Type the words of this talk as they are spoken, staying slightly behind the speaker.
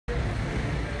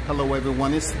Hello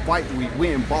everyone, it's Fight Week.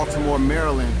 We're in Baltimore,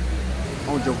 Maryland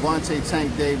on Gervonta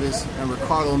Tank Davis and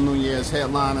Ricardo Nunez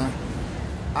headliner.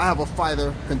 I have a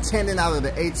fighter contending out of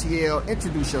the ATL.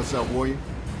 Introduce yourself, warrior.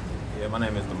 Yeah, my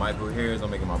name is Demichael Harris.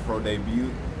 I'm making my pro debut.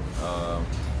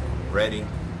 Ready.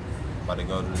 About to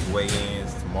go to the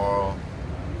weigh-ins tomorrow,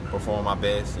 perform my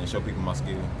best and show people my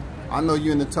skill. I know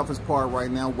you're in the toughest part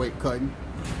right now, weight cutting,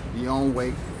 your own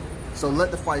weight. So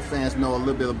let the fight fans know a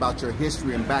little bit about your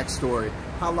history and backstory.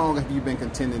 How long have you been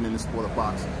contending in the sport of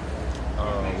boxing?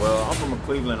 Well, I'm from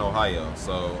Cleveland, Ohio,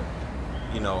 so,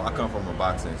 you know, I come from a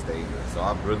boxing state. So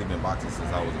I've really been boxing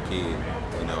since I was a kid,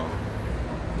 you know.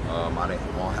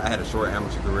 I had a short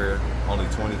amateur career, only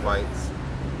 20 fights,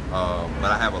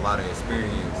 but I have a lot of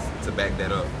experience to back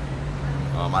that up.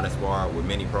 I done sparred with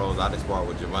many pros. I done sparred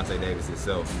with Gervonta Davis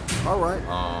himself. All right.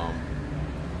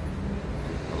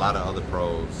 A lot of other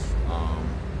pros.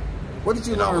 What did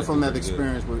you learn from that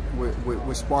experience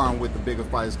with sparring with the bigger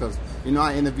fighters? Because, you know,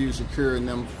 I interviewed Shakur and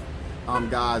them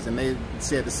guys, and they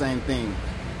said the same thing,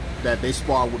 that they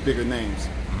spar with bigger names.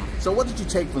 So what did you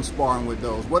take from sparring with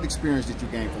those? What experience did you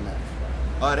gain from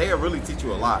that? They really teach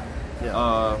you a lot.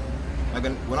 Yeah. Like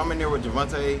when I'm in there with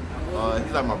Gervonta,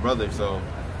 he's like my brother, so,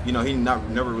 you know, he's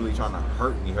never really trying to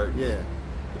hurt me. Yeah.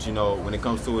 But, you know, when it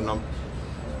comes to it, and I'm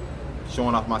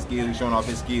showing off my skills, showing off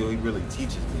his skill, he really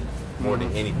teaches me more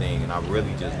than anything, and I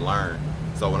really just learn.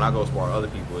 So when I go spar other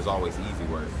people, it's always easy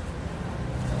work.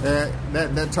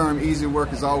 That term easy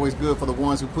work is always good for the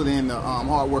ones who put in the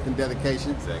hard work and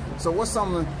dedication. Exactly. So what's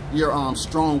some of your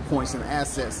strong points and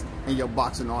assets in your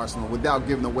boxing arsenal without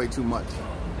giving away too much?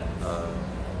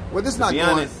 Well, this not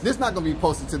going to be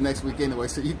posted till next week anyway,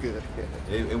 so you good.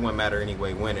 It wouldn't matter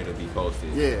anyway when it'll be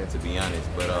posted. Yeah. To be honest,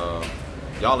 but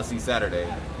y'all will see Saturday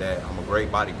that I'm a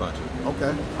great body puncher.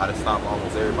 Okay. I just stop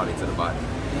almost everybody to the body.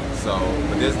 So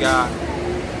with this guy,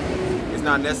 it's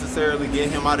not necessarily getting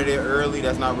him out of there early.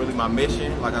 That's not really my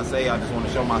mission. Like I say, I just want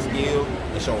to show my skill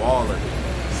and show all of it.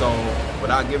 So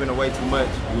without giving away too much,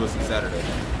 you will see Saturday.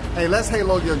 Hey, let's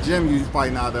halo your gym you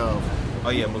fighting out of.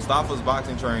 Oh yeah, Mustafa's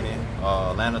boxing training,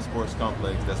 Atlanta Sports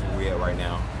Complex. That's where we at right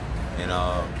now. And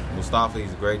Mustafa,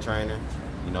 he's a great trainer.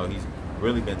 You know, he's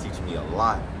really been teaching me a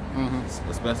lot.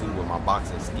 Especially with my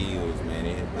boxing skills, man.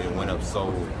 It went up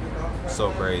so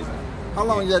crazy. How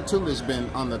long has that tutelage been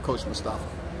under Coach Mustafa?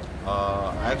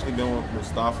 I actually been with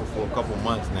Mustafa for a couple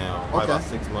months now, probably about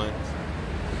 6 months.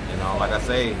 And like I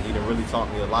say, he done really taught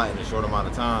me a lot in a short amount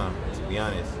of time, to be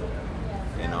honest.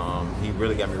 And he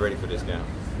really got me ready for this camp.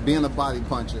 Being a body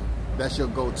puncher, that's your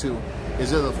go-to.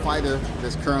 Is there a fighter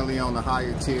that's currently on the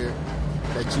higher tier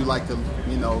that you like to,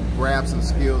 you know, grab some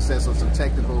skill sets or some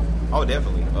technical? Oh,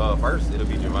 definitely. First, it'll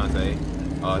be Gervonta.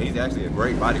 He's actually a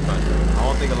great body puncher. I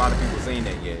don't think a lot of people seen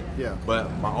that yet. Yeah.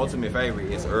 But my ultimate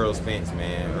favorite is Earl Spence,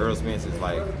 man. Earl Spence is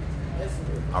like,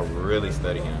 I really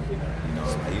study him. You know,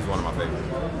 he's one of my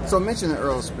favorites. So mentioning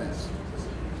Earl Spence,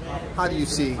 how do you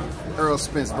see Earl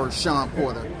Spence versus Sean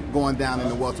Porter going down in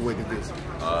the welterweight division?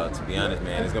 To be honest,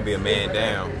 man, it's gonna be a man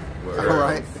down with Earl. All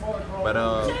right. But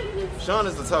Sean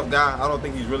is a tough guy. I don't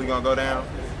think he's really gonna go down.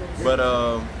 But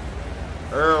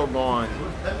Earl going,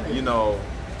 you know,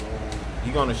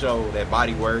 he's gonna show that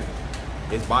body work,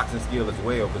 his boxing skill as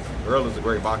well, because Earl is a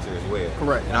great boxer as well.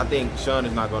 Correct. And I think Sean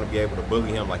is not gonna be able to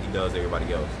bully him like he does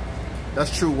everybody else.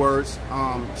 That's true words.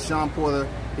 Sean Porter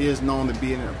is known to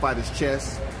be in a fighter's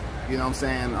chest. You know what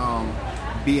I'm saying?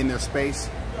 Be in their space.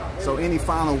 So any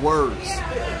final words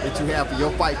that you have for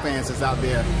your fight fans that's out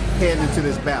there heading into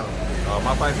this battle?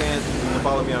 My fight fans, you can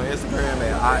follow me on Instagram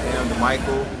at I am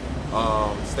Demichael.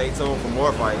 Stay tuned for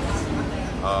more fights.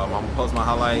 I'm going to post my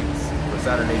highlights for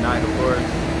Saturday night, of course.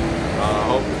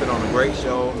 Hope we put on a great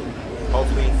show.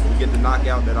 Hopefully we get the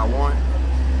knockout that I want.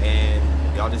 And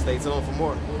y'all just stay tuned for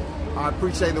more. I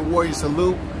appreciate the Warrior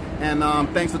salute. And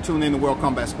thanks for tuning in to World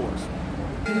Combat Sports.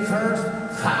 First,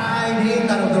 fighting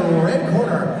out of the red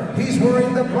corner, he's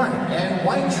wearing the black and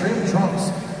white trim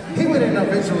trunks. He went in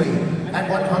officially at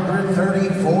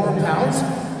 134 pounds.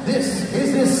 This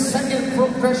is his second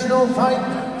professional fight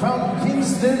from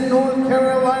Kingston, North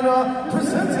Carolina,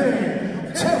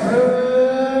 presenting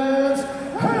Terrence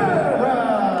Harris.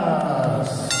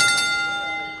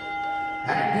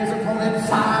 And his opponent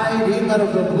fighting out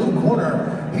of the blue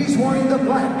corner, he's wearing the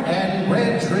black and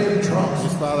red trim trunks.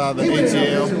 He went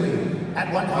officially at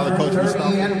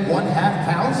 130.5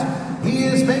 pounds. He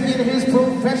is making his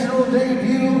professional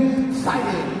debut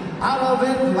fighting out of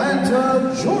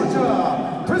Atlanta,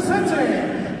 Georgia,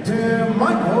 presenting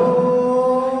Demichael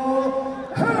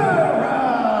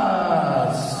Harris.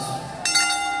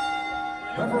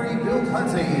 Referee Bill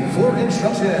Clancy for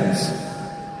instructions.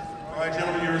 All right,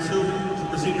 gentlemen, you're assumed to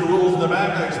proceed your rules. the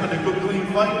back. I expect a good, clean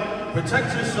fight.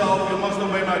 Protect yourself. You must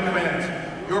obey my commands.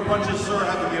 Your punches, sir,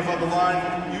 have to be above the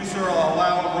line. You, sir, are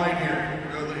allowed right here.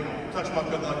 You're legal. Touch him up.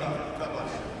 Good luck. God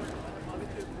bless.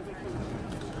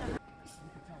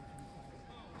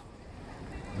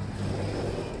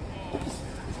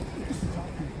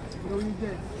 What do you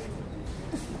get?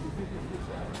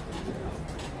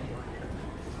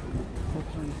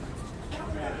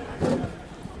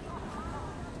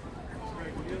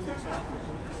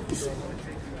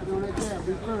 Put on that jab,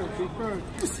 be firm, be firm.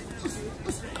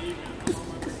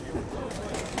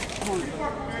 Come on.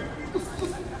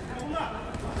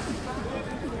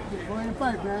 Go ahead and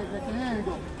fight, man. Let your hand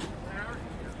go.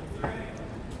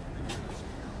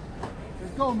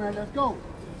 Let's go, man. Let's go.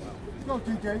 Let's go,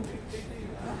 TJ.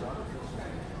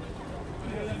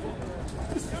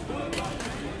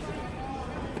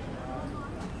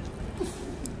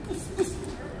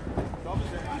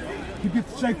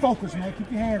 Stay focused, man.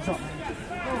 Keep your hands up.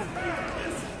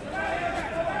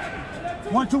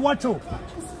 1, 2, 1, 2.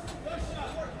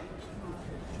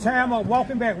 Tie him up.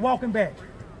 Walking back. Walking back.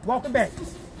 Walking back.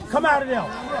 Come out of there.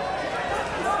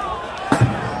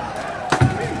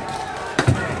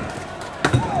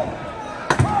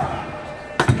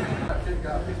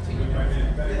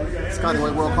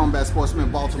 Skyway World Combat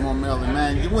Sportsman, Baltimore, Maryland,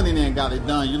 man. You went in there and got it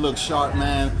done. You look sharp,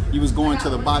 man. You was going to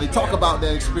the body. Talk about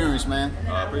that experience, man.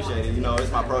 I appreciate it. You know,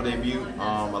 it's my pro debut.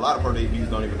 A lot of pro debuts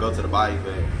don't even go to the body,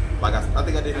 but like I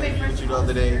think I did an interview with you the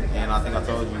other day, and I think I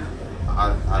told you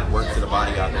I worked to the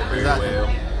body out there very well.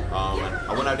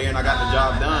 I went out there and I got the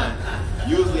job done.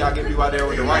 Usually I get people out there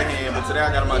with the right hand, but today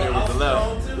I got them out there with the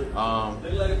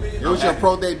left. It was your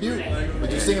pro debut,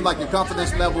 but you seemed like your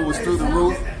confidence level was through the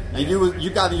roof. And you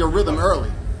got in your rhythm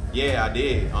early. Yeah, I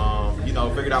did. You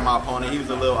know, figured out my opponent. He was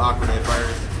a little awkward at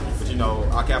first, but you know,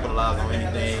 I capitalized on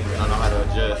anything, and I know how to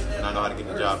adjust, and I know how to get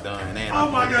the job done. And I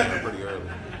played pretty early.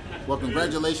 Well,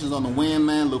 congratulations on the win,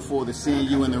 man. Look forward to seeing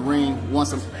you in the ring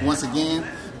once again.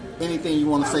 Anything you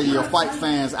want to say to your fight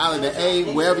fans out of the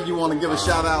A, wherever you want to give a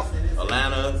shout out?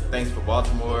 Atlanta, thanks for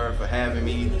Baltimore for having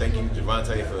me. Thank you,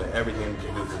 Gervonta, for everything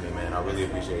you do for me, man. I really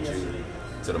appreciate you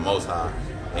to the most high.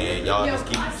 And y'all just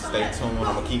stay tuned.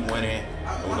 I'm going to keep winning,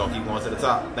 and we're going to keep going to the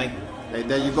top. Thank you. Hey,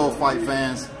 there you go, fight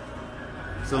fans.